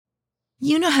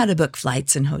You know how to book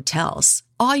flights and hotels.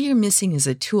 All you're missing is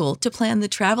a tool to plan the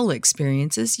travel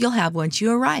experiences you'll have once you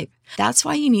arrive. That's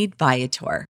why you need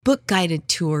Viator. Book guided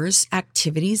tours,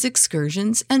 activities,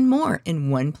 excursions, and more in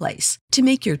one place to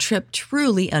make your trip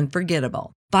truly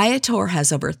unforgettable. Viator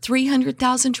has over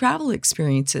 300,000 travel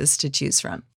experiences to choose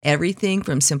from. Everything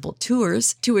from simple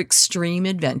tours to extreme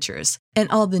adventures and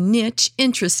all the niche,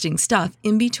 interesting stuff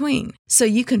in between. So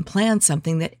you can plan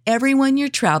something that everyone you're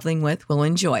traveling with will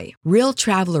enjoy. Real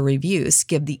traveler reviews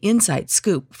give the inside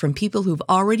scoop from people who've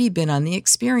already been on the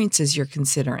experiences you're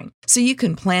considering. So you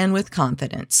can plan with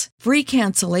confidence. Free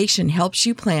cancellation helps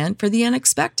you plan for the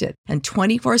unexpected. And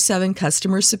 24/7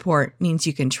 customer support means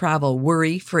you can travel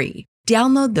worry-free.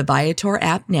 Download the Viator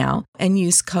app now and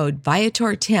use code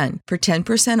Viator10 for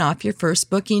 10% off your first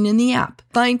booking in the app.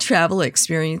 Find travel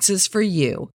experiences for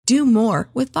you. Do more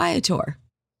with Viator.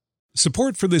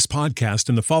 Support for this podcast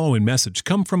and the following message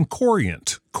come from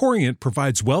Corient. Corient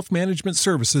provides wealth management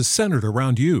services centered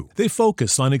around you. They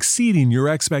focus on exceeding your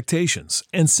expectations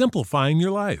and simplifying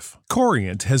your life.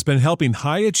 Corient has been helping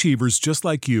high achievers just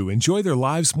like you enjoy their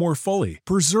lives more fully,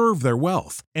 preserve their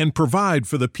wealth, and provide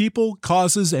for the people,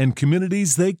 causes, and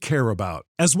communities they care about.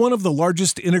 As one of the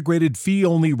largest integrated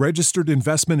fee-only registered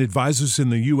investment advisors in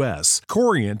the U.S.,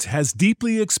 Corient has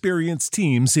deeply experienced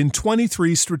teams in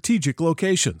 23 strategic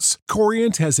locations.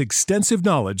 Corient has extensive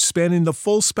knowledge spanning the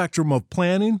full spectrum of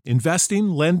planning, investing,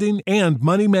 lending, and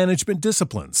money management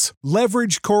disciplines.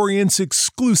 Leverage Corient's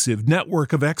exclusive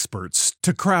network of experts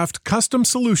to craft custom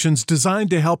solutions designed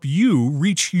to help you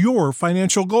reach your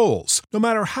financial goals, no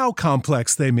matter how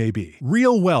complex they may be.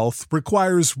 Real wealth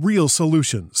requires real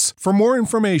solutions. For more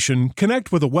information,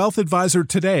 connect with a wealth advisor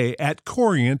today at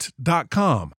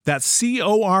Corient.com. That's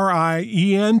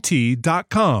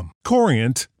Corient.com.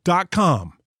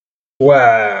 Corient.com.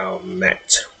 Well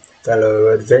met, fellow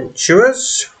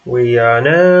adventurers. We are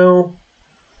now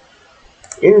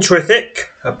in Trithik,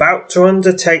 about to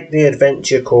undertake the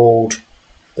adventure called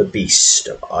The Beast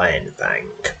of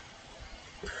Ironfang.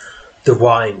 The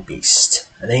Wine Beast,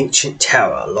 an ancient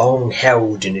tower long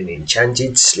held in an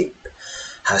enchanted sleep,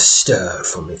 has stirred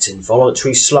from its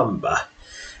involuntary slumber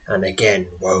and again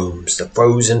roams the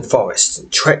frozen forests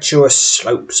and treacherous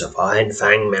slopes of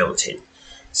Ironfang Mountain,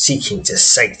 seeking to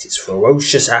sate its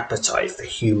ferocious appetite for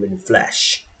human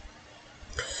flesh.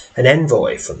 An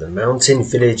envoy from the mountain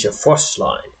village of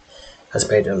Frostline has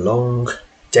made a long,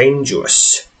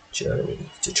 dangerous journey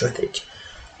to Trithik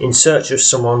in search of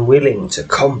someone willing to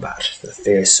combat the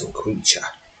fearsome creature.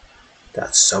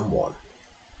 That someone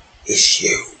is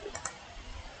you.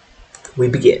 We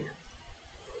begin.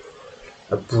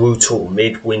 A brutal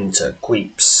midwinter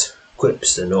grips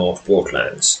the North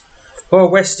Broadlands, while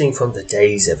resting from the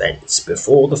day's events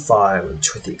before the fire in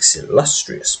Trithik's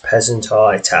illustrious Pheasant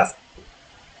Eye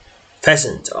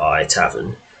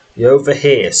Tavern, you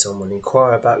overhear someone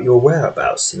inquire about your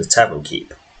whereabouts to the tavern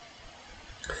keep.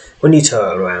 When you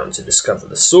turn around to discover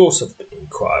the source of the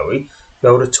inquiry,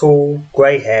 beheld a tall,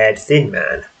 grey-haired, thin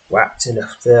man, wrapped in a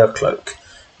fur cloak,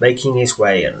 making his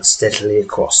way unsteadily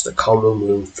across the common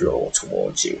room floor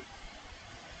towards you.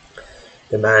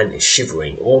 The man is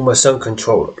shivering almost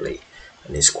uncontrollably,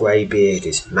 and his grey beard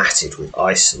is matted with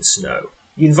ice and snow.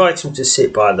 You invite him to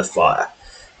sit by the fire.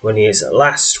 When he is at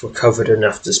last recovered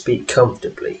enough to speak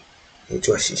comfortably, he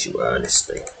addresses you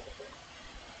earnestly.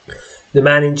 The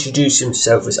man introduces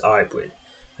himself as Ibrin,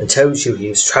 and tells you he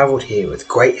has travelled here with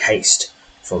great haste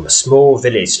from a small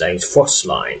village named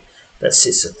Frostline that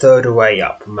sits a third away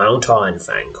up Mount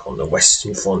Ironfang on the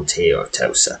western frontier of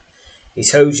Telsa. He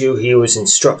tells you he was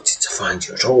instructed to find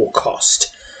you at all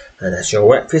cost, and that your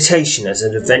reputation as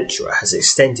an adventurer has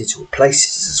extended to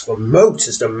places as remote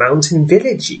as the mountain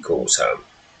village he calls home.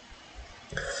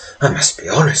 I must be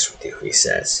honest with you, he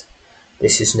says.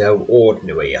 This is no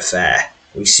ordinary affair.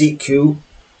 We seek your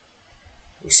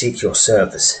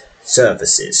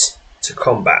services to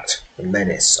combat the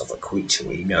menace of a creature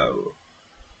we know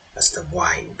as the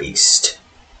Wine Beast.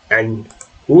 And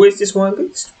who is this Wine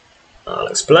Beast? I'll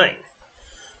explain.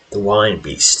 The Wine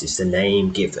Beast is the name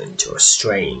given to a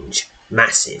strange,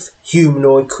 massive,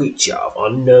 humanoid creature of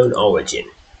unknown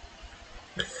origin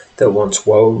that once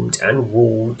roamed and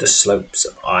ruled the slopes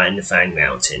of Ironfang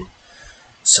Mountain.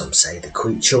 Some say the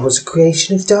creature was a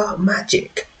creation of dark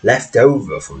magic, left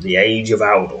over from the age of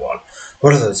Alderaan,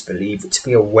 while others believe it to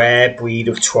be a rare breed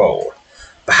of troll,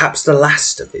 perhaps the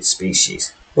last of its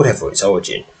species. Whatever its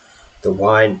origin, the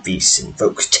Wine Beast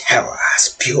invokes terror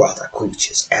as few other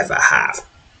creatures ever have.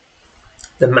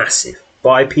 The massive,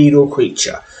 bipedal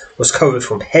creature was covered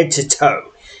from head to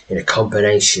toe in a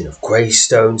combination of grey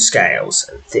stone scales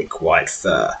and thick white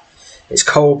fur. Its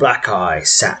coal black eye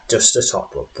sat just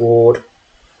atop a broad,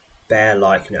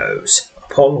 bear-like nose,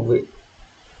 upon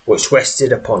which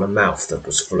rested upon a mouth that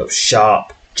was full of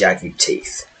sharp, jagged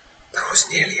teeth that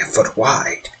was nearly a foot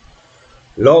wide.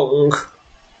 Long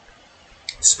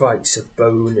spikes of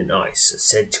bone and ice are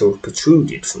said to have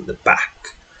protruded from the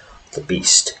back of the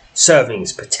beast, serving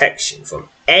as protection from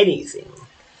anything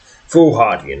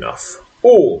foolhardy enough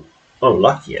or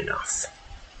unlucky enough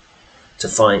to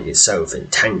find itself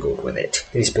entangled with it.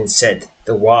 It has been said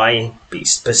the wine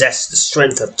beast possessed the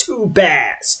strength of 2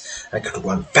 bears and could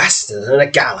run faster than a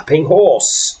galloping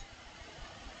horse.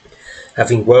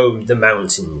 Having roamed the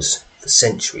mountains for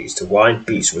centuries, the wine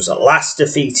beast was at last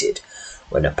defeated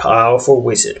when a powerful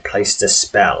wizard placed a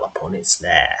spell upon its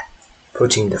lair,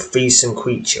 putting the fearsome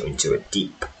creature into a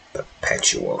deep,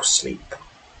 perpetual sleep.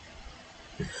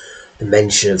 The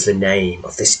mention of the name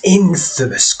of this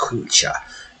infamous creature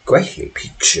greatly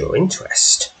piques your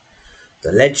interest.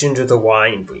 The legend of the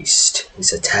wine beast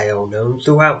is a tale known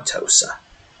throughout Tosa,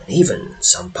 and even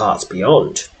some parts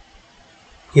beyond.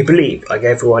 You believe, like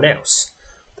everyone else,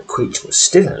 the creature was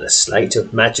still in a state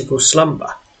of magical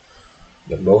slumber,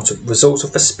 the result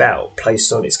of a spell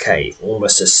placed on its cave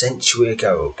almost a century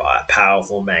ago by a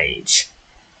powerful mage.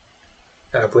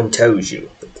 Albuin tells you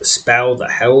that the spell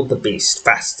that held the beast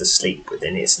fast asleep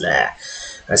within its lair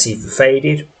has either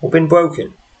faded or been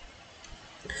broken.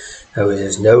 Though it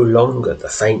is no longer the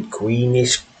faint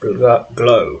greenish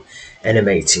glow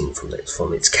emanating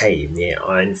from its cave near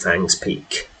Ironfang's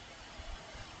Peak.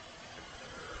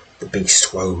 The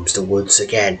beast roams the woods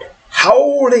again,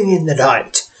 howling in the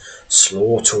night,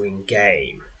 slaughtering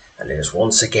game, and has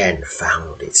once again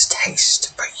found its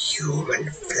taste for human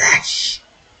flesh,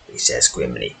 he says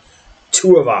grimly.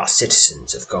 2 of our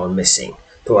citizens have gone missing,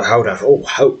 though I hold out all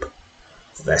hope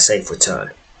for their safe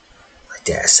return. I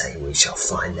dare say we shall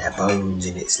find their bones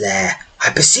in its lair.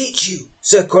 I beseech you,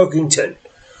 Sir Croakington,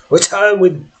 return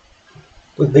with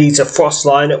me to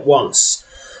Frostline at once.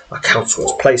 My council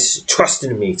has placed trust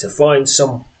in me to find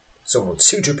someone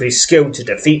suitably skilled to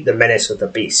defeat the menace of the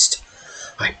beast.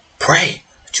 I pray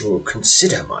that you will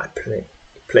consider my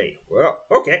plea. Well,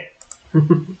 okay.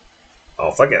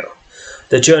 Off I go.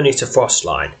 The journey to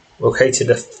Frostline, located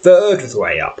a third of the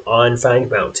way up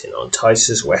Ironfang Mountain on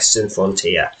Tysa's western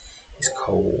frontier, is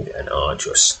cold and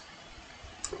arduous.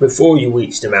 Before you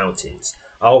reach the mountains,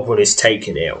 Albuin is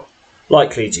taken ill,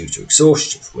 likely due to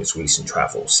exhaustion from his recent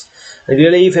travels, and you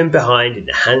leave him behind in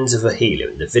the hands of a healer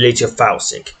in the village of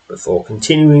Falsic before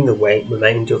continuing the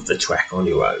remainder of the trek on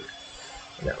your own.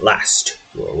 And at last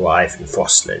you arrive in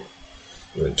Frostland.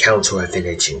 You encounter a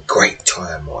village in great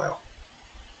turmoil.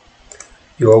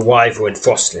 Your arrival in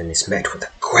Frostland is met with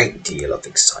a great deal of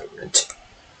excitement,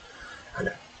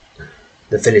 and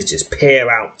the villagers peer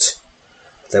out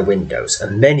of their windows,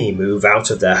 and many move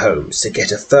out of their homes to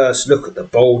get a first look at the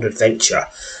bold adventurer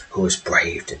who has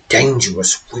braved a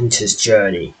dangerous winter's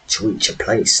journey to reach a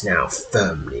place now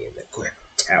firmly in the grip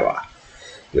of terror.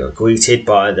 You are greeted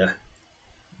by the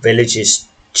village's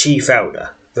chief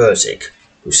elder, Verzik,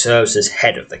 who serves as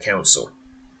head of the council.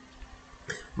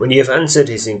 When you have answered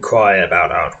his inquiry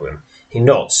about Albuin, he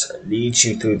nods and leads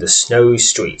you through the snowy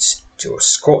streets to a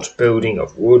squat building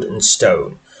of wood and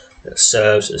stone that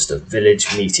serves as the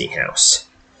village meeting house.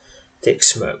 Thick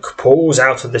smoke pours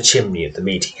out of the chimney of the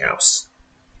meeting house,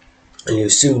 and you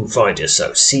soon find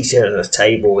yourself seated at a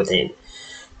table within,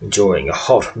 enjoying a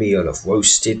hot meal of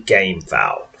roasted game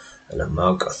fowl and a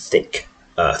mug of thick,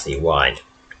 earthy wine.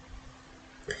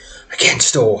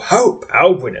 Against all hope,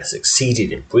 Albuin has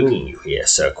succeeded in bringing you here,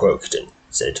 Sir Croakington,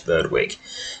 said Verdwig,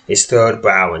 his third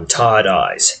brow and tired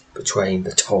eyes betraying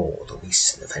the toll the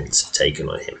recent events have taken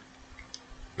on him.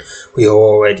 We are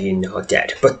already in our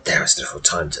debt, but there is little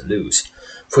time to lose,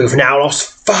 for we have now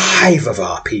lost 5 of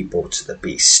our people to the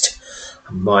beast.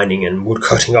 Our mining and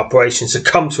woodcutting operations have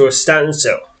come to a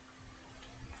standstill.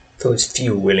 There is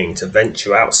few willing to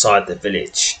venture outside the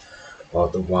village while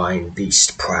the wine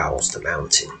beast prowls the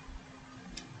mountain.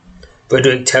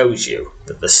 Frederick tells you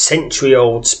that the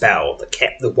century-old spell that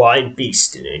kept the wine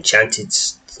beast in an enchanted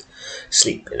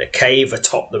sleep in a cave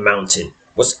atop the mountain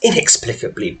was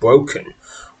inexplicably broken,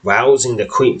 rousing the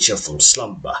creature from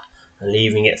slumber and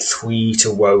leaving it free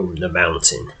to roam the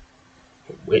mountain.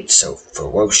 It so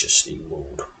ferociously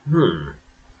ruled.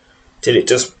 Did it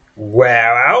just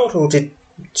wear out, or did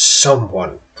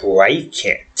someone break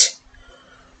it?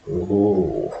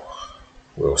 Ooh,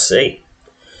 we'll see.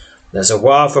 There's a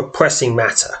rather pressing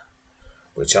matter,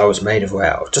 which I was made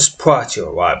aware of just prior to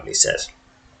your arrival, he says.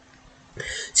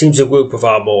 Seems a group of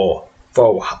our more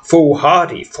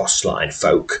foolhardy Frostline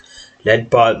folk, led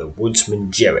by the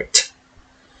woodsman Gerrit,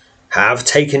 have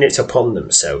taken it upon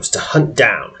themselves to hunt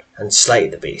down and slay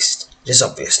the beast. It is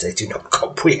obvious they do not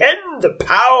comprehend the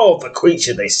power of the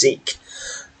creature they seek.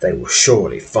 They will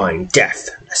surely find death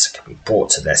unless it can be brought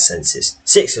to their senses.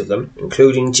 6 of them,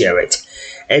 including Jarrett,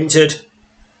 entered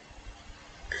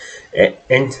the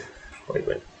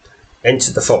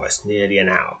forest nearly an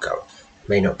hour ago. It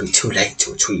may not be too late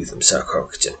to retrieve them, Sir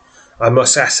Crokerton. I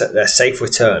must ask that their safe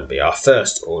return be our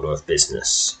first order of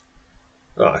business.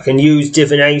 I can use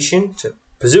divination to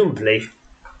presumably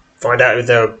find out if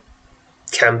they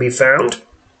can be found.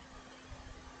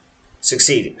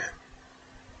 Succeeding.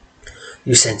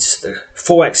 You sense the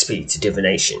 4 XP to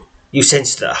divination. You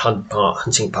sense that a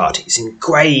hunting party is in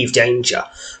grave danger,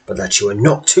 but that you are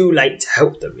not too late to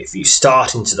help them if you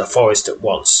start into the forest at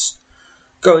once.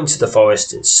 Go into the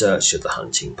forest in search of the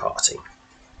hunting party.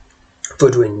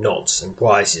 Budwin nods and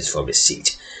rises from his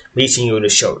seat, meeting you in a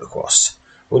shoulder cross.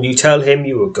 When you tell him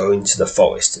you are going to the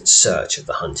forest in search of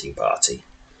the hunting party,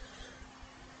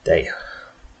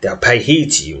 they'll pay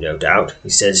heed to you, no doubt, he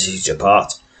says as you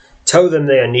depart. Tell them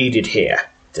they are needed here,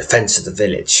 defence of the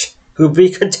village, who will be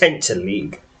content to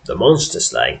lead the monster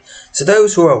slaying to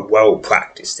those who are well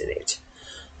practised in it.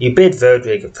 You bid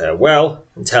Verdrig farewell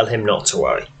and tell him not to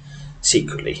worry.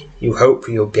 Secretly, you hope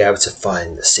you'll be able to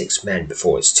find the 6 men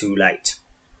before it's too late.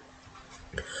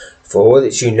 For all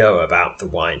that you know about the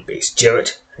wine beast,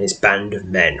 Jarrett and his band of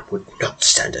men would not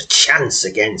stand a chance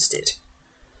against it.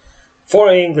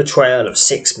 Following the trail of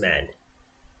 6 men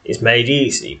is made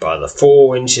easy by the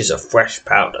 4 inches of fresh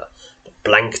powder that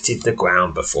blanketed the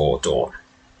ground before dawn.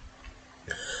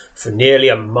 For nearly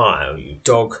a mile you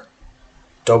dog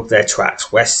their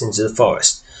tracks west into the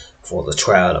forest before the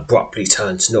trail abruptly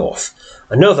turns north.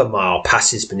 Another mile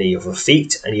passes beneath your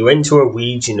feet and you enter a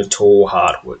region of tall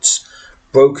hardwoods,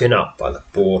 broken up by the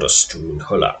boulder-strewn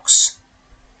hillocks.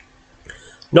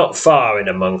 Not far in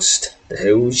amongst the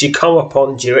hills you come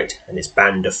upon Jarrett and his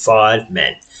band of 5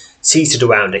 men, seated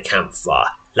around a campfire,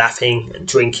 laughing and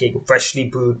drinking freshly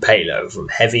brewed pale ale from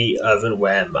heavy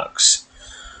earthenware mugs.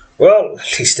 Well,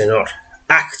 at least they're not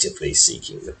actively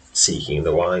seeking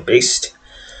the wine beast.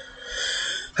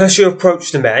 As you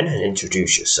approach the men and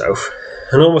introduce yourself,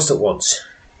 and almost at once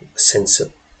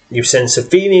you sense a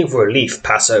feeling of relief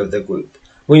pass over the group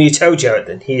when you tell Jarrett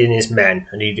that he and his men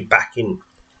are needed back in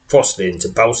Frostlin to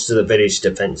bolster the village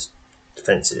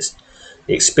defences.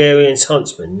 The experienced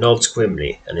huntsman nods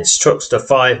grimly and instructs the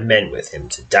 5 men with him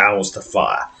to douse the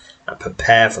fire and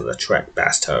prepare for the trek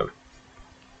back home.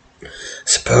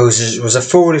 Suppose it was a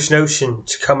foolish notion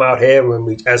to come out here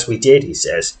as we did, he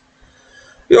says.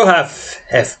 You have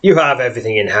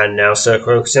everything in hand now, Sir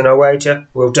Crokerton, I wager.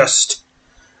 We'll just...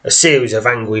 A series of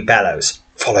angry bellows,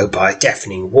 followed by a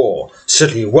deafening roar,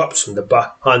 suddenly erupts from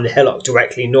behind the hillock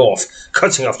directly north,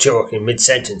 cutting off Jarrett in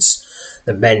mid-sentence.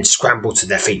 The men scramble to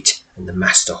their feet, and the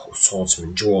master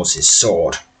swordsman draws his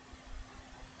sword.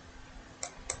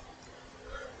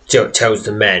 Jarrett tells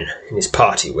the men in his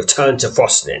party return to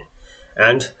Frostlin,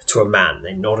 and, to a man,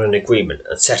 they nod in agreement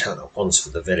and set out at once for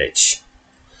the village.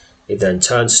 He then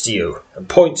turns to you and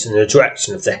points in the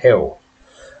direction of the hill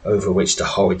over which the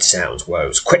horrid sounds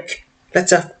rose. Quick,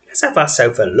 let's have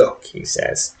ourselves a look, he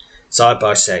says. Side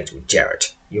by side with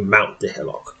Jarrett, you mount the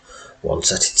hillock.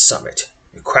 Once at its summit,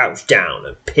 you crouch down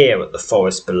and peer at the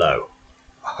forest below.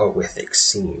 A horrific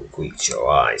scene greets your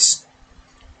eyes.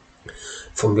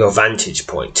 From your vantage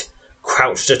point,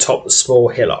 crouched atop the small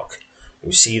hillock,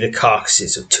 you see the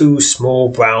carcasses of 2 small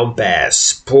brown bears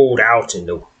sprawled out in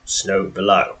the snow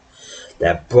below,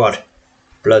 their blood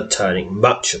turning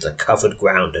much of the covered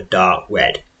ground a dark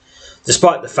red.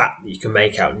 Despite the fact that you can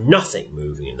make out nothing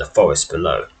moving in the forest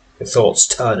below, your thoughts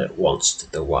turn at once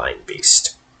to the wine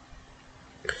beast.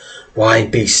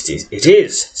 Wine beast it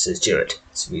is, says Jarrett,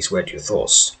 as he's read your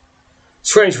thoughts.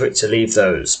 Strange for it to leave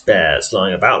those bears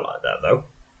lying about like that, though.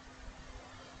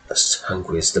 As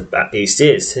hungry as that beast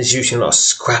is, there's usually not a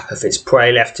scrap of its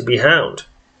prey left to be hound.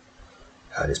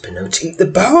 Heard it's been known to eat the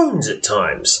bones at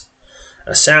times.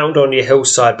 A sound on your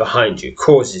hillside behind you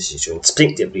causes you to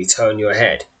instinctively turn your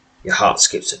head. Your heart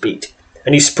skips a beat,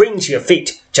 and you spring to your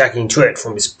feet, jacking Jarrett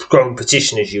from his prone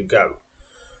position as you go.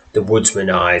 The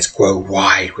woodsman's eyes grow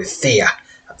wide with fear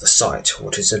at the sight of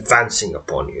what is advancing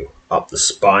upon you up the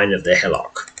spine of the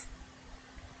hillock.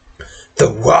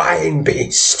 The wine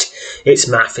beast! Its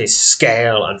massive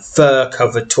scale and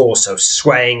fur-covered torso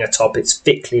swaying atop its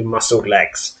thickly muscled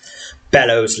legs,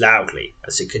 bellows loudly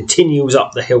as it continues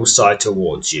up the hillside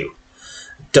towards you.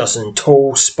 A dozen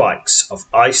tall spikes of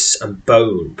ice and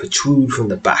bone protrude from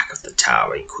the back of the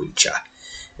towering creature.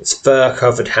 Its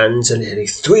fur-covered hands are nearly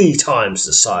 3 times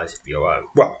the size of your own.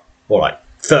 Well, more like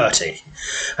 30,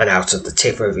 and out of the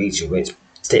tip of each of its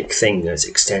thick fingers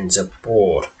extends a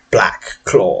broad black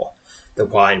claw. The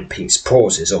wine beast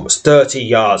pauses almost 30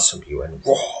 yards from you and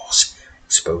roars,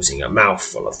 exposing a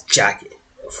mouthful of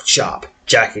sharp,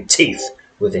 jagged teeth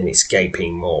within its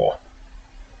gaping maw.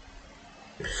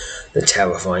 The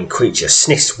terrifying creature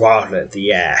sniffs wildly at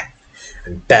the air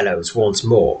and bellows once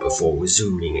more before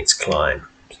resuming its climb.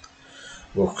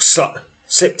 We'll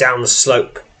slip down the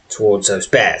slope towards those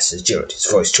bears, says Jarrett,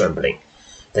 his voice trembling,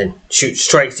 then shoot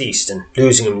straight east and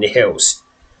losing him in the hills.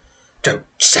 Don't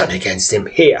stand against him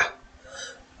here.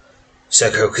 Sir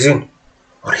Kokuzin,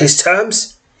 on his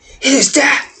terms, it is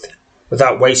death!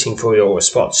 Without waiting for your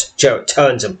response, Jarrett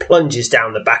turns and plunges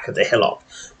down the back of the hillock,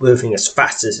 moving as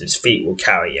fast as his feet will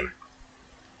carry him.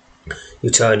 You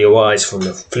turn your eyes from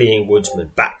the fleeing woodsman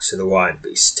back to the wine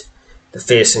beast. The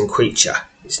fearsome creature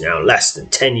is now less than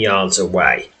 10 yards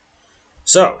away.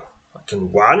 So, I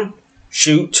can run,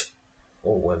 shoot,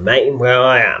 or remain where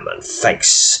I am and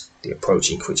face the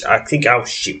approaching creature. I think I'll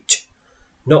shoot.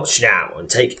 Notch now and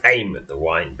take aim at the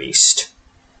wine beast.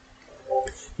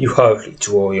 You hurriedly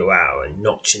draw your arrow and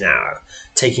notch an arrow,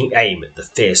 taking aim at the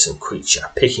fearsome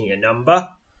creature, picking a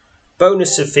number.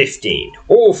 Bonus of 15,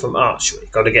 all from archery.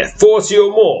 Got to get 40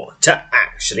 or more to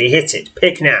actually hit it.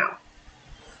 Pick now.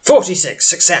 46,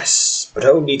 success, but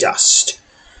only dust.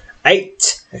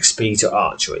 8, XP to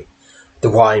archery.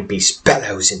 The wine beast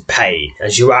bellows in pain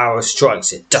as your arrow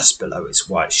strikes it just below its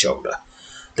right shoulder.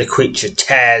 The creature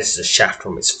tears the shaft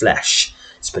from its flesh,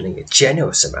 spilling a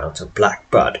generous amount of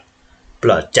black blood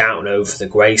down over the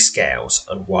grey scales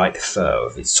and white fur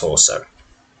of its torso.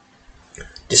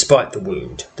 Despite the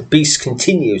wound, the beast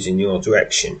continues in your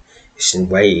direction, its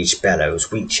enraged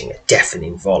bellows reaching a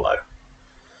deafening volume.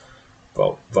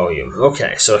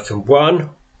 Okay, so I can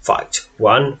run, fight,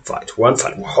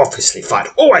 obviously fight,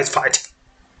 always fight!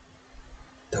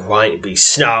 The white beast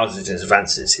snarls as it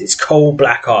advances, its cold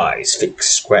black eyes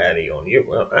fixed squarely on you.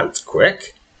 Well, that's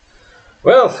quick.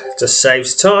 Well, it just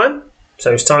saves time.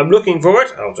 Saves time looking for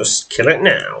it. I'll just kill it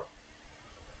now.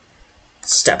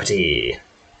 Stabbity.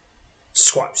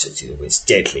 Swipes at you with its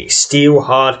deadly,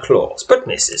 steel-hard claws, but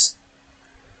misses.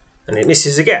 And it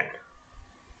misses again.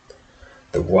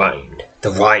 The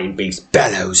wine beast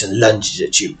bellows and lunges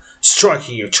at you,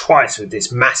 striking you twice with its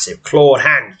massive clawed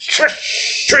hand. Shush,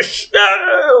 shush,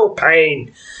 no,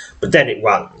 pain! But then it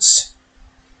runs.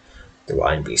 The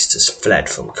wine beast has fled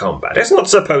from combat. It's not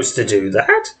supposed to do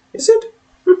that, is it?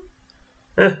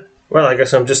 Well, I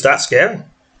guess I'm just that scary.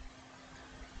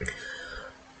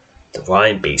 The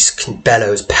wine beast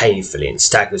bellows painfully and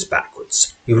staggers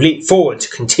backwards. You leap forward to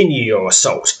continue your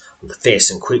assault on the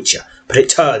fearsome creature, but it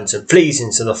turns and flees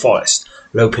into the forest,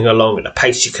 loping along at a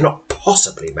pace you cannot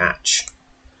possibly match.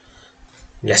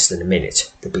 In less than a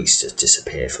minute, the beast has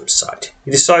disappeared from sight.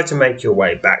 You decide to make your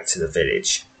way back to the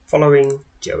village, following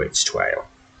Jarrett's trail.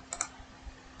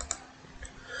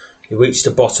 You reach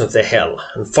the bottom of the hill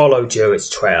and follow Jarrett's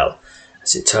trail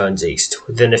as it turns east.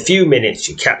 Within a few minutes,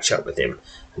 you catch up with him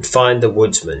and find the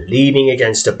woodsman leaning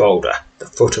against a boulder at the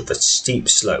foot of a steep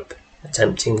slope,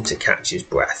 attempting to catch his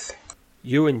breath.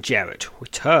 You and Jarrett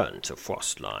return to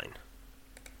Frostline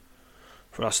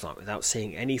without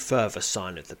seeing any further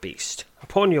sign of the beast.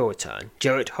 Upon your return,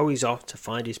 Jarrett hurries off to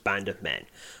find his band of men,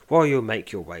 while you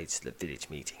make your way to the village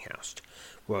meeting house,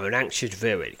 where an anxious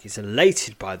Virig is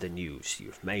elated by the news you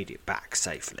have made it back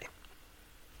safely.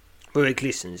 Virig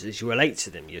listens as you relate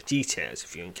to them your details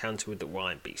of your encounter with the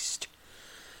wine beast,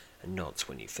 and nods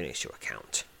when you finish your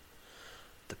account.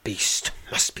 The beast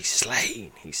must be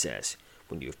slain, he says,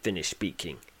 when you have finished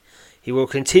speaking. He will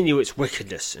continue its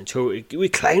wickedness until it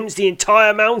reclaims the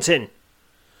entire mountain.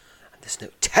 And there's no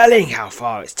telling how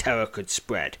far its terror could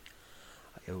spread.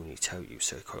 I only tell you,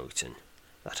 Sir Croton,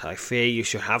 that I fear you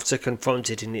shall have to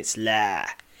confront it in its lair,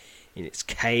 in its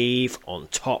cave on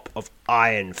top of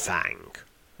Iron Fang.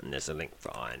 And there's a link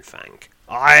for Iron Fang.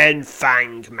 Iron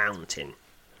Fang Mountain.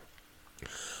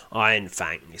 Iron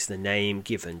Fang is the name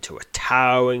given to a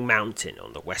towering mountain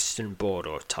on the western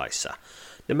border of Tysa.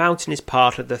 The mountain is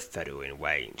part of the Fedorin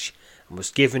Range, and was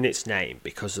given its name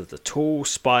because of the tall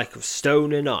spike of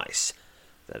stone and ice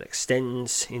that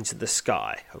extends into the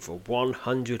sky over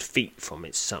 100 feet from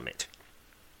its summit.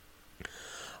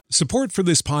 Support for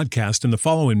this podcast and the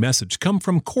following message come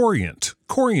from Corient.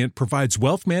 Corient provides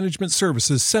wealth management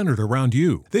services centered around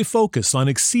you. They focus on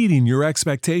exceeding your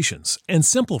expectations and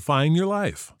simplifying your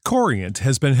life. Corient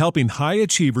has been helping high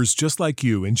achievers just like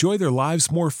you enjoy their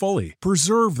lives more fully,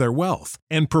 preserve their wealth,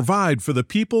 and provide for the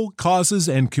people, causes,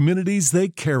 and communities they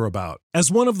care about. As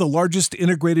one of the largest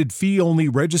integrated fee-only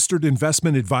registered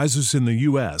investment advisors in the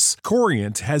U.S.,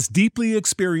 Corient has deeply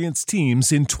experienced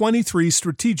teams in 23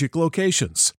 strategic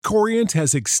locations. Corient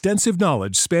has extensive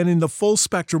knowledge spanning the full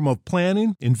spectrum of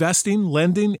planning, investing,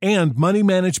 lending, and money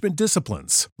management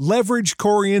disciplines. Leverage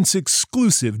Corient's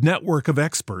exclusive network of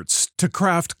experts to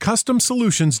craft custom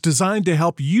solutions designed to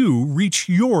help you reach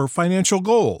your financial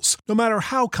goals, no matter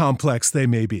how complex they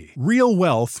may be. Real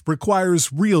wealth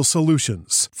requires real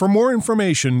solutions. For more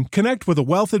information, connect with a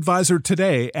wealth advisor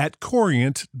today at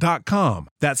Corient.com.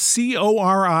 That's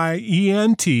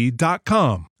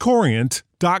Corient.com.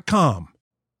 Corient.com.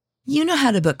 You know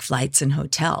how to book flights and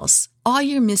hotels. All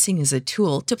you're missing is a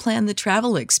tool to plan the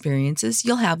travel experiences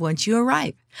you'll have once you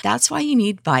arrive. That's why you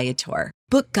need Viator.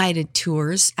 Book guided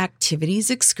tours,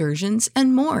 activities, excursions,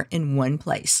 and more in one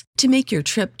place to make your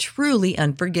trip truly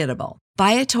unforgettable.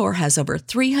 Viator has over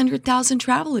 300,000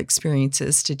 travel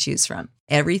experiences to choose from.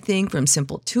 Everything from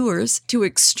simple tours to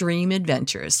extreme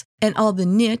adventures and all the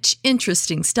niche,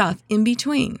 interesting stuff in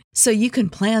between. So you can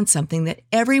plan something that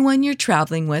everyone you're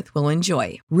traveling with will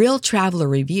enjoy. Real traveler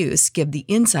reviews give the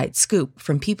inside scoop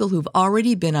from people who've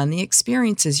already been on the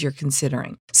experiences you're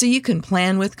considering. So you can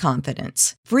plan with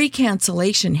confidence. Free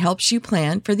cancellation helps you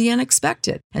plan for the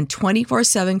unexpected. And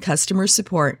 24/7 customer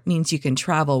support means you can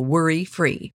travel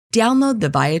worry-free. Download the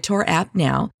Viator app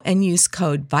now and use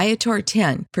code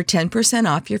Viator10 for 10%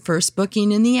 off your first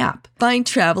booking in the app. Find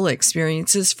travel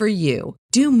experiences for you.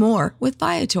 Do more with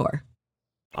Viator.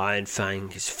 Iron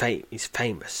Fang is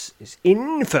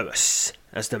infamous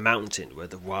as the mountain where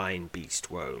the wine beast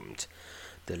roamed.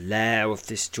 The lair of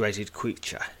this dreaded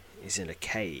creature is in a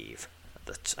cave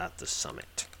at the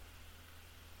summit.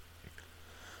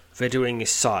 Vedwing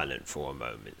is silent for a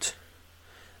moment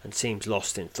and seems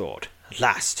lost in thought. At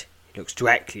last, he looks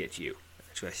directly at you and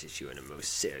addresses you in a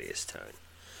most serious tone.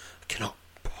 I cannot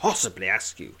possibly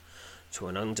ask you to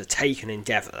undertake an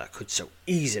endeavour that could so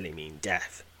easily mean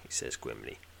death, he says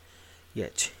grimly.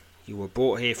 Yet you were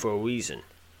brought here for a reason.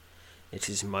 It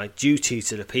is my duty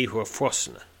to the people of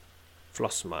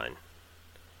Flossmine.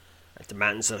 It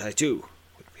demands that I do,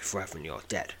 would be forever when you are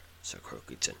dead, Sir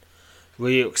Crokerton.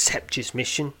 Will you accept his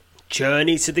mission?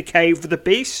 Journey to the cave of the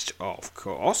beast? Of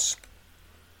course.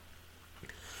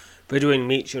 Vedwing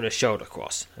meets you in a shoulder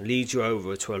cross and leads you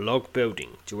over to a log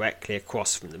building directly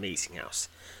across from the meeting house.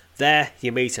 There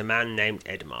you meet a man named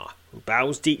Edmar, who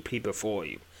bows deeply before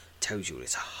you, tells you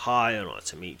it's a high honour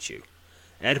to meet you.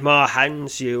 Edmar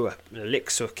hands you an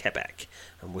elixir of Quebec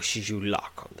and wishes you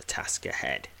luck on the task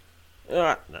ahead.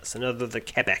 That's another of the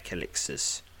Quebec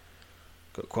elixirs.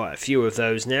 Got quite a few of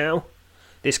those now.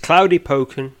 This cloudy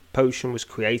potion was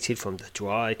created from the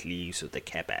dried leaves of the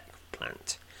Quebec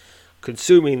plant.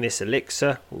 Consuming this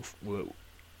elixir will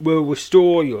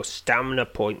restore your stamina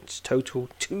points total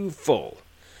to full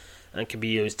and can be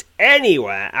used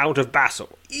anywhere out of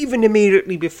battle, even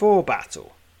immediately before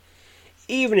battle,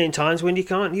 even in times when you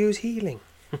can't use healing.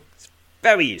 It's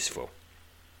very useful.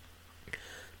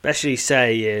 Especially,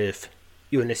 say, if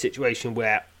you're in a situation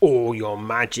where all your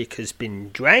magic has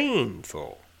been drained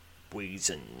for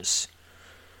reasons.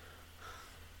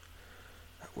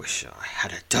 I wish I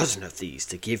had a dozen of these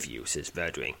to give you, says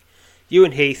Vedwing. You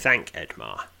and he thank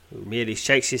Edmar, who merely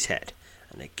shakes his head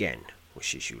and again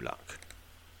wishes you luck.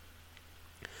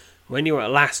 When you are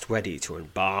at last ready to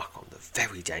embark on the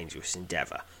very dangerous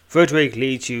endeavour, Vedwing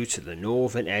leads you to the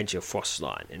northern edge of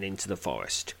Frostline and into the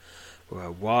forest, where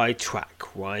a wide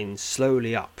track winds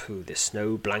slowly up through the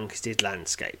snow-blanketed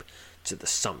landscape to the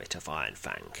summit of Iron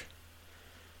Fang.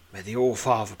 May the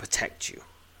All-Father protect you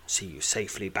and see you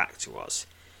safely back to us,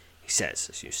 he says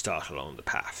as you start along the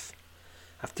path.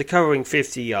 After covering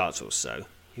 50 yards or so,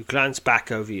 you glance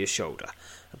back over your shoulder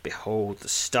and behold the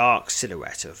stark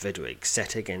silhouette of Vedwing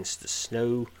set against the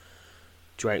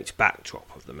snow-draped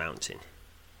backdrop of the mountain.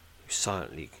 You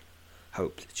silently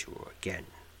hope that you are again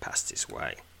past his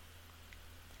way.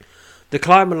 The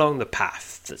climb along the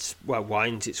path that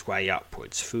winds its way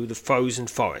upwards through the frozen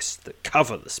forests that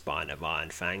cover the spine of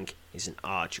Iron Fang is an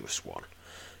arduous one.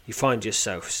 You find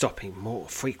yourself stopping more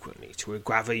frequently to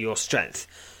gather your strength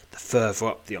the further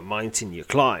up the mountain you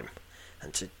climb,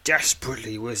 and to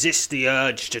desperately resist the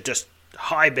urge to just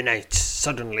hibernate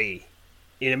suddenly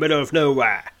in the middle of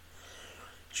nowhere.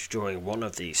 During one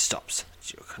of these stops,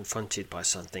 you are confronted by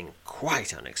something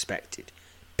quite unexpected.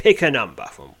 Pick a number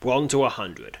from 1 to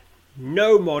 100.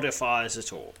 No modifiers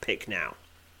at all. Pick now.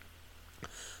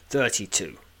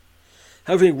 32.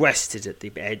 Having rested at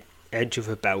the edge of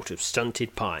a belt of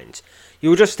stunted pines, you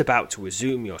were just about to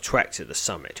resume your trek to the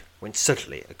summit, when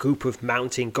suddenly a group of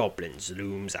mountain goblins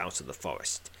looms out of the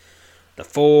forest. The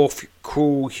four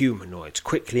cruel humanoids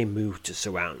quickly move to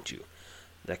surround you,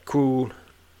 their crude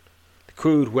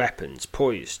weapons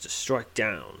poised to strike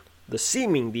down the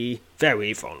seemingly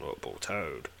very vulnerable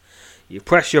Toad. You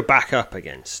press your back up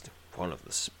against one of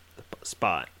the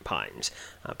pines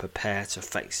and prepare to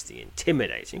face the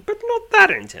intimidating, but not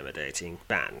that intimidating,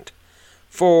 band.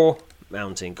 4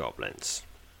 mountain goblins.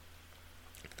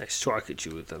 They strike at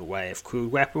you with a way of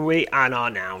crude weaponry and are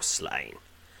now slain.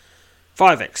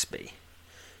 5 XP.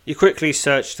 You quickly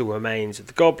search the remains of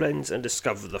the goblins and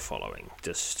discover the following.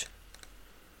 Just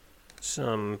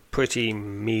some pretty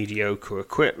mediocre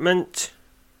equipment.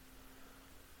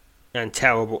 And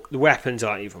terrible. The weapons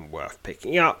aren't even worth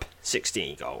picking up.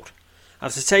 16 gold.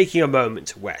 After taking a moment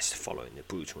to rest following the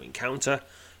brutal encounter,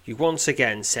 you once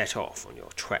again set off on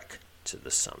your trek to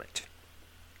the summit.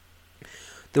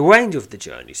 The range of the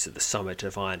journeys to the summit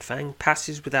of Iron Fang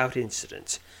passes without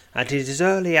incident, and it is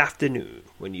early afternoon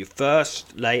when you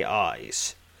first lay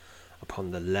eyes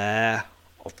upon the lair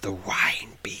of the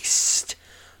Wine Beast.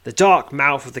 The dark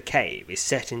mouth of the cave is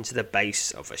set into the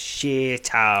base of a sheer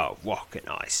tower of rock and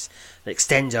ice that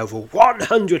extends over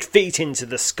 100 feet into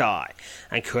the sky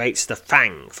and creates the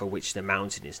fang for which the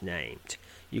mountain is named.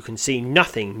 You can see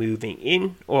nothing moving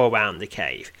in or around the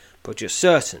cave, but you're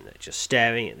certain that you're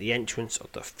staring at the entrance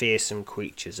of the fearsome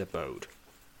creature's abode.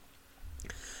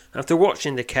 After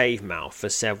watching the cave mouth for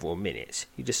several minutes,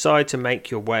 you decide to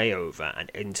make your way over and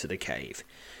enter the cave.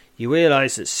 You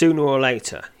realise that sooner or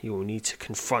later you will need to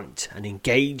confront and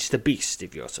engage the beast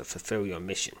if you're to fulfill your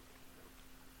mission.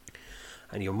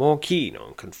 And you're more keen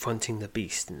on confronting the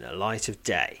beast in the light of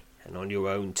day and on your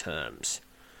own terms.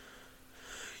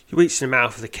 You reach the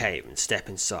mouth of the cave and step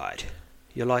inside.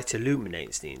 Your light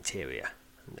illuminates the interior,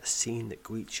 and the scene that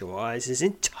greets your eyes is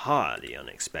entirely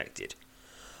unexpected.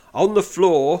 On the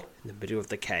floor, in the middle of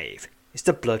the cave, is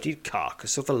the bloodied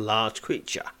carcass of a large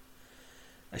creature.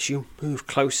 As you move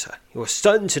closer, you are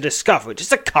stunned to discover it is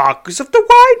the carcass of the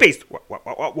Wine Beast.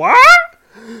 What?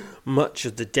 Much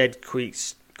of the dead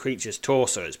creature's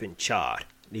torso has been charred,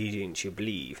 leading you to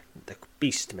believe that the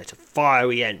beast met a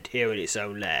fiery end here in its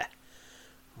own lair.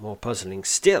 More puzzling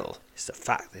still is the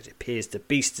fact that it appears the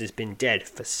beast has been dead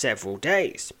for several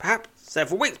days, perhaps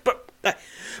several weeks, but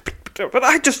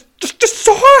I just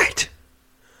saw it!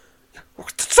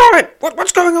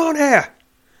 What's going on here?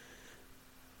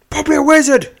 Probably a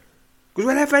wizard! Because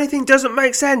whenever anything doesn't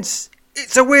make sense,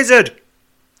 it's a wizard!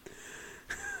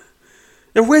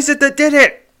 The wizard that did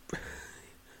it!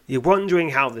 You're wondering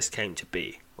how this came to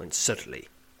be, when suddenly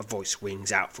a voice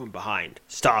rings out from behind,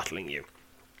 startling you.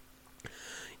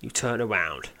 You turn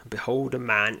around and behold a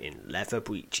man in leather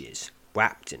breeches,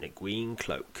 wrapped in a green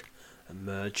cloak,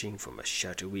 emerging from a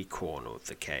shadowy corner of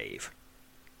the cave.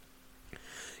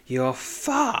 You're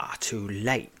far too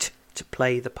late to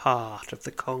play the part of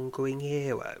the conquering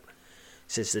hero,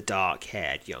 says the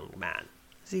dark-haired young man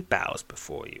as he bows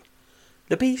before you.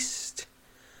 The beast,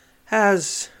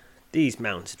 as these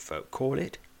mounted folk call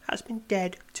it, has been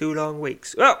dead 2 long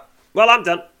weeks. Oh, well, I'm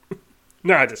done.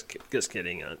 No, just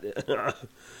kidding.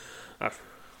 I've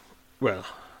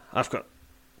got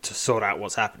to sort out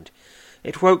what's happened.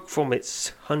 It woke from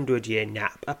its 100-year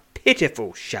nap, a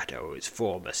pitiful shadow of its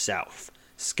former self,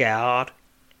 scarred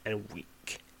and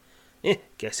weak.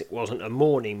 Guess it wasn't a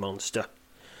morning monster.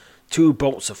 2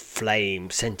 bolts of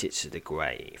flame sent it to the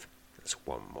grave. That's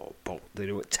 1 more bolt than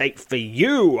it would take for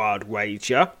you, I'd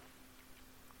wager.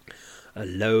 A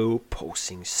low,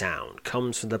 pulsing sound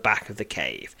comes from the back of the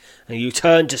cave, and you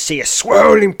turn to see a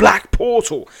swirling black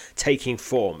portal taking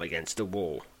form against the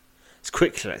wall. As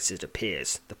quickly as it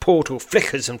appears, the portal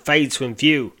flickers and fades from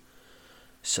view.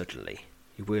 Suddenly,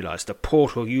 you realise the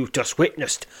portal you've just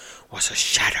witnessed was a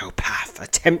shadow path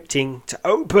attempting to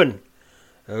open.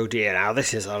 Oh dear, now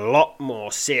this is a lot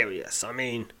more serious. I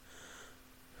mean,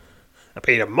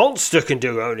 a monster can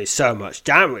do only so much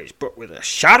damage, but with a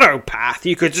shadow path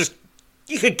you could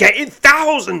get in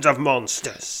thousands of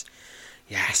monsters.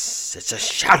 Yes, it's a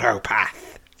shadow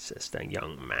path, says the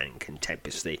young man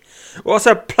contemptuously. What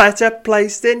a better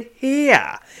place than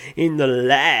here, in the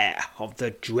lair of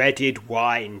the dreaded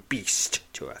Wine Beast,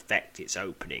 to effect its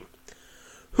opening.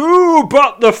 Who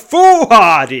but the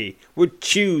foolhardy would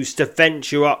choose to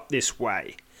venture up this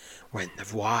way, with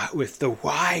the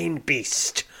Wine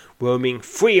Beast roaming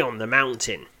free on the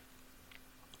mountain?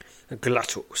 A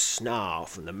gluttal snarl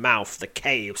from the mouth of the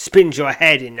cave spins your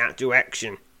head in that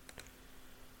direction.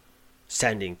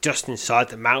 Standing just inside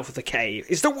the mouth of the cave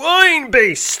is the wine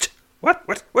beast!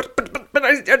 What?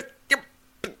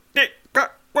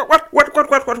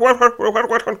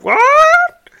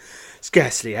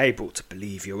 Scarcely able to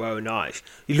believe your own eyes,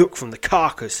 you look from the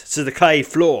carcass to the clay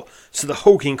floor to the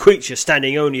hulking creature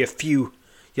standing only a few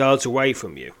yards away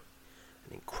from you,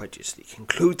 and incredulously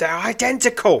conclude they're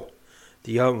identical.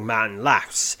 The young man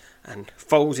laughs and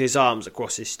folds his arms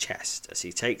across his chest as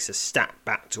he takes a step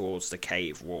back towards the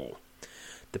cave wall.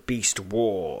 The beast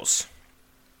roars,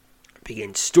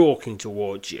 begins stalking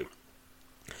towards you,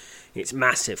 its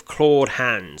massive clawed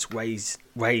hands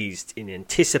raised in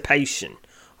anticipation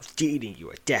of dealing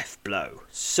you a death blow.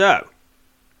 So,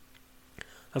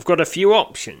 I've got a few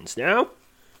options now.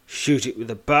 Shoot it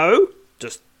with a bow,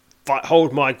 just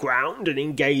hold my ground and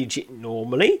engage it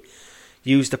normally.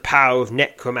 Use the power of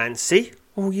necromancy,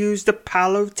 or use the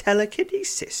power of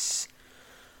telekinesis.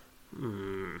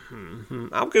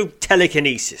 I'll go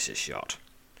telekinesis a shot.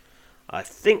 I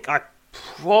think I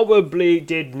probably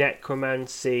did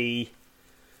necromancy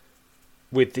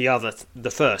with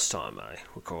the first time I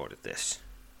recorded this.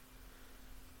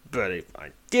 But if I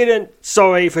didn't,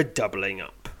 sorry for doubling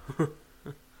up.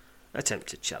 Attempt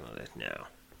to channel it now.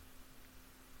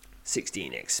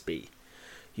 16 XP.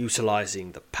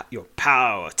 Utilizing your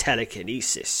power of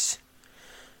telekinesis.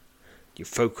 You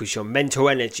focus your mental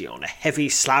energy on a heavy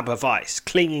slab of ice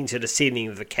clinging to the ceiling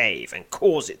of the cave and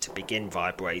cause it to begin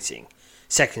vibrating.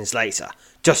 Seconds later,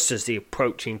 just as the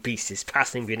approaching beast is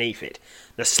passing beneath it,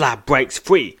 the slab breaks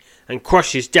free and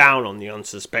crushes down on the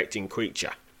unsuspecting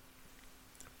creature,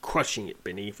 crushing it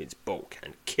beneath its bulk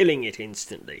and killing it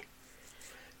instantly.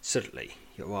 Suddenly,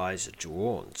 your eyes are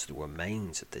drawn to the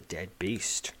remains of the dead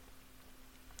beast.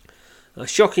 A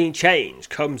shocking change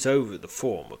comes over the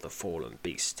form of the fallen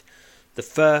beast. The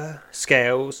fur,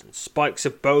 scales, and spikes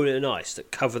of bone and ice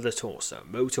that cover the torso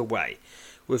melt away,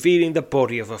 revealing the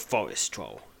body of a forest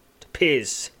troll. It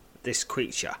appears this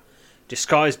creature,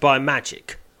 disguised by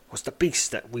magic, was the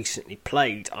beast that recently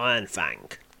plagued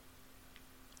Ironfang.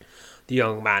 The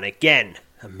young man again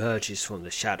emerges from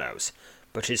the shadows,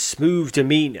 but his smooth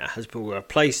demeanour has been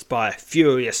replaced by a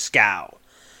furious scowl,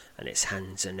 and his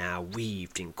hands are now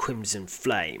weaved in crimson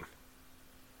flame.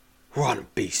 One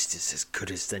beast is as good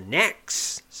as the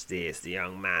next, sneers the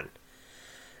young man,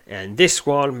 and this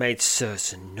one made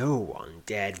certain no one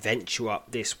dared venture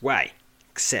up this way,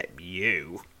 except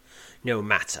you. No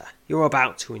matter, you're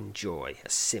about to enjoy a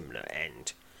similar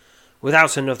end.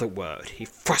 Without another word, he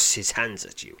thrusts his hands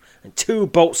at you, and 2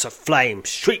 bolts of flame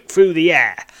streak through the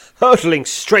air, hurtling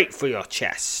straight for your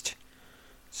chest.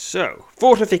 So,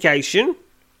 fortification,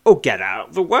 or get out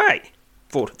of the way?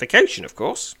 Fortification, of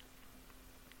course.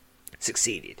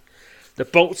 Succeeded. The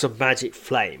bolts of magic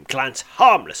flame glance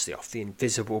harmlessly off the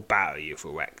invisible barrier you've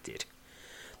erected.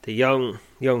 The young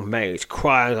mage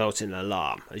cries out in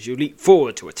alarm as you leap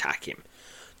forward to attack him,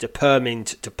 determined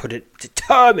to put an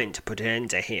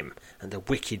end to him and the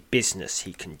wicked business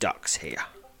he conducts here.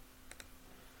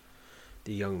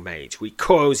 The young mage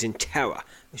recoils in terror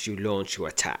as you launch your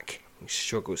attack. He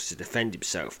struggles to defend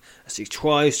himself as he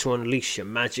tries to unleash a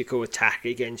magical attack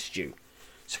against you.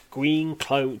 It's a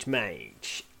green-cloaked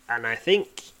mage, and I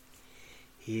think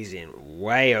he's in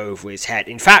way over his head.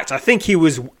 In fact, I think he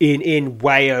was in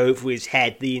way over his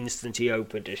head the instant he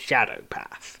opened a shadow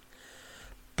path.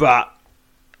 But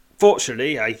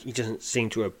fortunately, he doesn't seem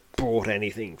to have brought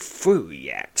anything through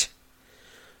yet.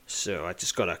 So I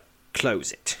just gotta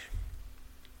close it.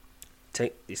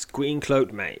 Take this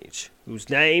green-cloaked mage, whose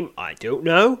name I don't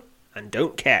know and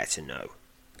don't care to know.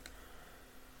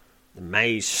 The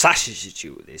mage slashes at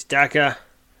you with his dagger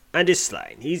and is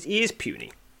slain. He is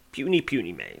puny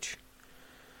mage.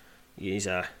 He's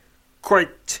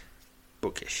quite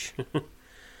bookish.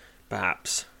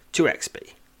 Perhaps 2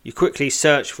 XP. You quickly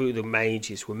search through the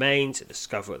mage's remains and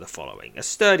discover the following. A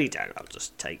sturdy dagger, I'll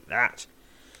just take that.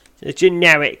 A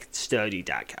generic sturdy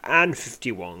dagger and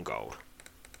 51 gold.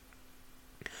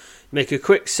 Make a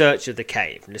quick search of the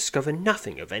cave and discover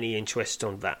nothing of any interest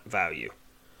or value.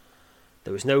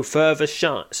 There was no further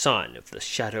sign of the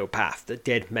shadow path the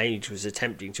dead mage was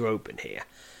attempting to open here,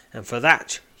 and for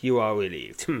that you are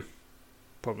relieved.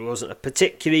 Probably wasn't a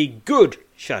particularly good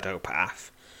shadow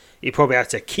path. You probably had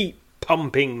to keep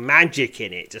pumping magic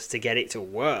in it just to get it to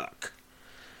work.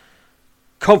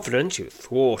 Confident you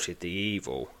thwarted the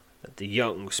evil that the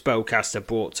young spellcaster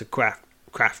brought to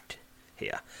craft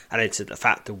here, added to the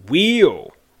fact the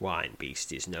real wine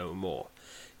beast is no more.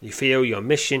 You feel your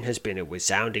mission has been a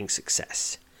resounding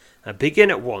success, and begin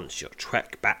at once your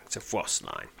trek back to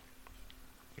Frostline.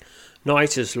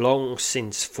 Night has long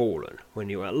since fallen when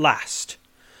you at last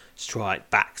stride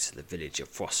back to the village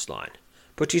of Frostline,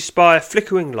 but you spy a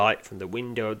flickering light from the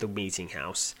window of the meeting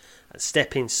house and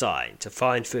step inside to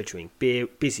find Fudring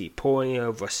busy poring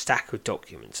over a stack of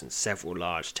documents and several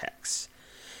large texts.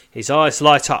 His eyes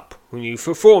light up when you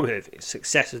inform him of the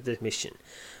success of the mission,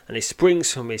 and he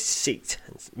springs from his seat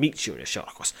and meets you in a shot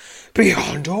across.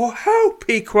 "Beyond all hope,"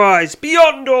 he cries,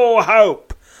 "beyond all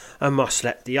hope! I must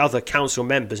let the other council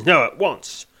members know at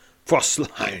once.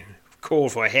 Frostline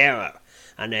called for a hero,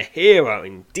 and a hero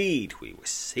indeed we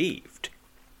received."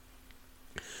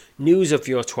 News of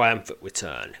your triumphant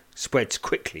return spreads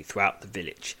quickly throughout the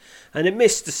village, and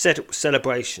amidst the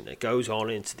celebration that goes on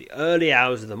into the early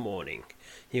hours of the morning,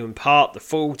 you impart the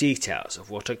full details of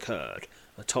what occurred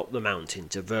atop the mountain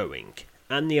to Vering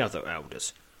and the other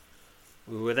elders.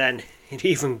 "We were then in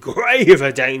even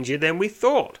graver danger than we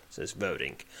thought," says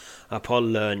Vering,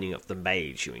 upon learning of the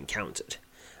mage you encountered,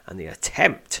 and the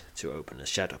attempt to open the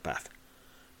shadow path.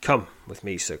 "Come with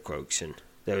me, Sir Croakson.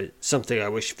 There is something I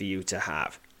wish for you to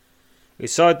have."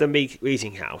 Inside the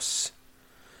meeting house,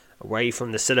 away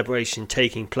from the celebration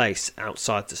taking place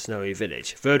outside the snowy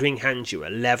village, Vering hands you a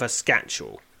leather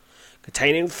satchel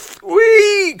containing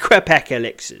 3 Krepek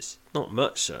elixirs. Not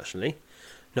much, certainly.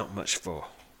 Not much for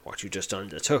what you just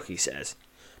undertook, he says,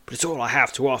 but it's all I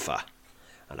have to offer,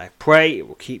 and I pray it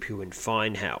will keep you in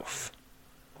fine health.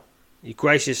 You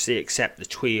graciously accept the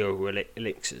trio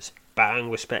elixirs,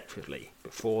 bowing respectfully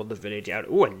before the village elder.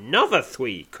 "Oh, another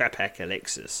 3 Krepek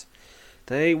elixirs.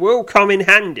 They will come in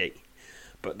handy.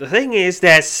 But the thing is,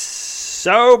 they're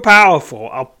so powerful,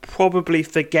 I'll probably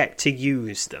forget to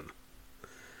use them.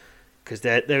 Because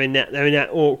they're in that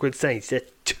awkward stage. They're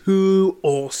too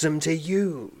awesome to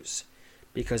use.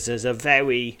 Because there's a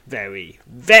very, very,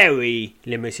 very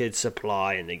limited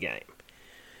supply in the game.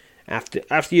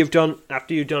 After you've done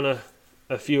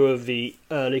a few of the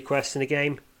early quests in the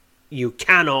game, you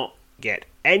cannot get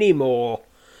any more,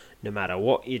 no matter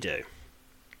what you do.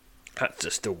 That's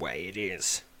just the way it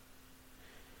is.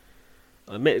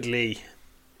 Admittedly,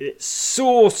 it's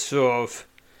sort of,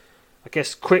 I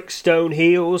guess, quick stone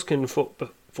heals can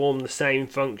perform the same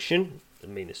function. I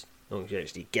mean, as long as you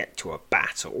actually get to a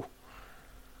battle.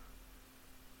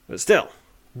 But still,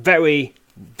 very,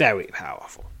 very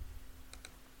powerful.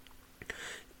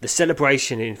 The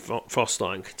celebration in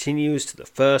Frostline continues to the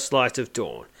first light of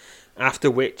dawn,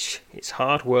 after which its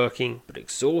hard-working but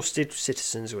exhausted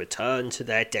citizens return to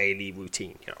their daily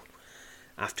routine,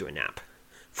 after a nap,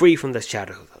 free from the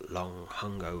shadow that long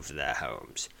hung over their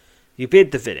homes. You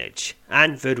bid the village,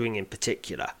 and Vudring in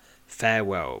particular,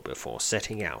 farewell before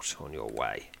setting out on your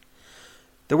way.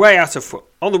 On the way out of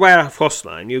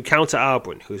Frostline, you encounter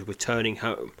Albrun, who is returning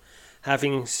home,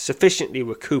 having sufficiently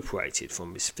recuperated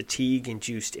from his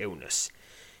fatigue-induced illness.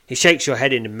 He shakes your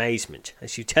head in amazement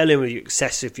as you tell him of the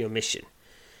success of your mission.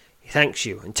 He thanks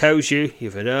you and tells you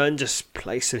you've earned a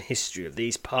place in history of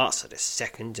these parts that is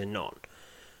second to none.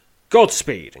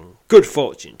 "Godspeed and good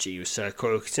fortune to you, Sir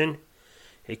Croakson,"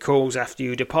 he calls after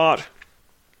you depart.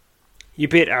 You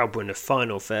bid Albrun a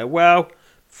final farewell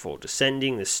before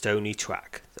descending the stony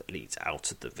track that leads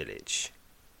out of the village.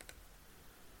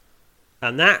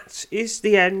 And that is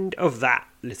the end of that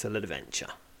little adventure.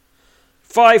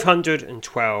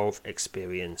 512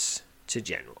 experience to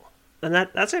general. And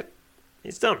that's it.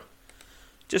 It's done.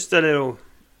 Just a little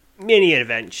mini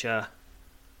adventure.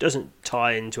 Doesn't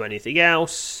tie into anything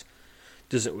else.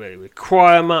 Doesn't really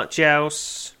require much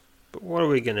else. But what are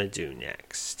we going to do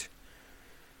next?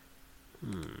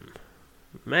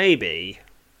 Maybe.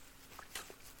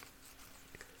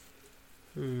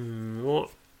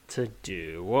 What to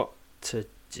do?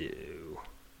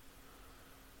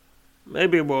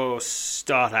 Maybe we'll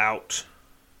start out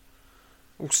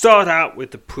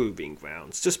with the Proving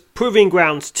Grounds. Just Proving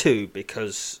Grounds 2,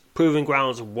 because Proving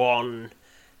Grounds 1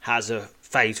 has a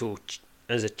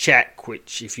check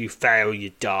which if you fail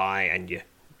you die,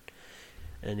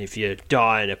 and if you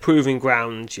die in a Proving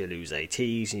Ground you lose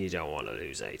ATs, and you don't want to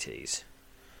lose ATs.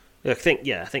 I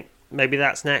think maybe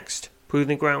that's next.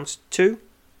 Proving Grounds 2?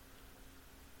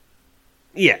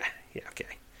 Yeah,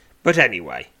 okay. But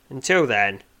anyway, until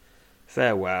then,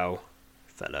 farewell,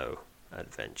 fellow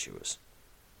adventurers.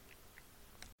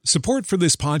 Support for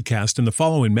this podcast and the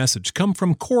following message come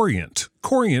from Corient.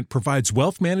 Corient provides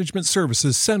wealth management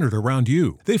services centered around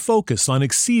you. They focus on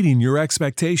exceeding your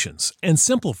expectations and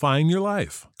simplifying your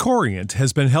life. Corient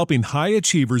has been helping high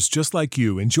achievers just like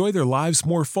you enjoy their lives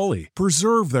more fully,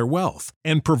 preserve their wealth,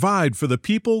 and provide for the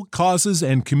people, causes,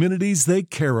 and communities they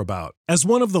care about. As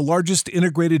one of the largest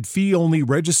integrated fee-only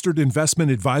registered investment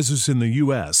advisors in the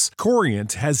U.S.,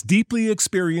 Corient has deeply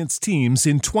experienced teams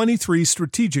in 23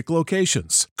 strategic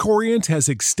locations. Corient has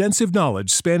extensive knowledge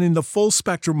spanning the full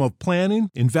spectrum of plan planning,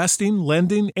 investing,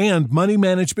 lending, and money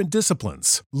management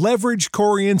disciplines. Leverage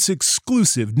Corient's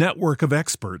exclusive network of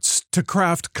experts to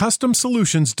craft custom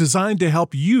solutions designed to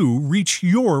help you reach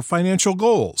your financial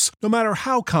goals, no matter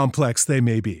how complex they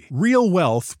may be. Real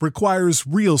wealth requires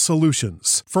real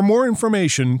solutions. For more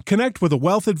information, connect with a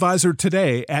wealth advisor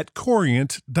today at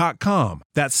Corient.com.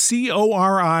 That's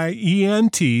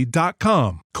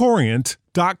Corient.com.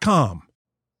 Corient.com.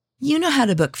 You know how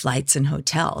to book flights and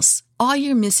hotels. All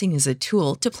you're missing is a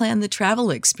tool to plan the travel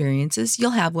experiences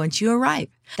you'll have once you arrive.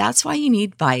 That's why you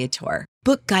need Viator.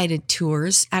 Book guided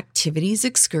tours, activities,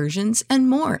 excursions, and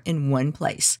more in one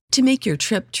place to make your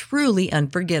trip truly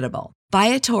unforgettable.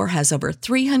 Viator has over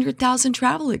 300,000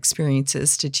 travel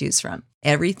experiences to choose from.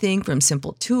 Everything from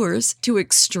simple tours to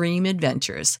extreme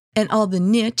adventures and all the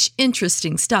niche,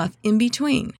 interesting stuff in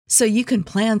between. So you can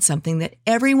plan something that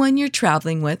everyone you're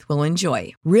traveling with will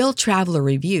enjoy. Real traveler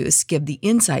reviews give the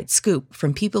inside scoop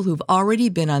from people who've already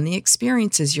been on the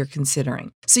experiences you're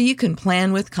considering. So you can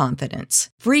plan with confidence.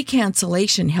 Free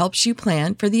cancellation helps you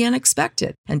plan for the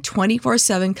unexpected. And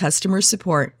 24/7 customer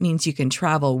support means you can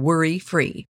travel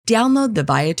worry-free. Download the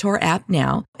Viator app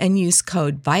now and use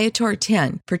code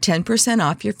Viator10 for 10%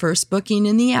 off your first booking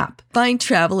in the app. Find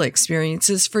travel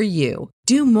experiences for you.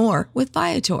 Do more with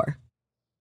Viator.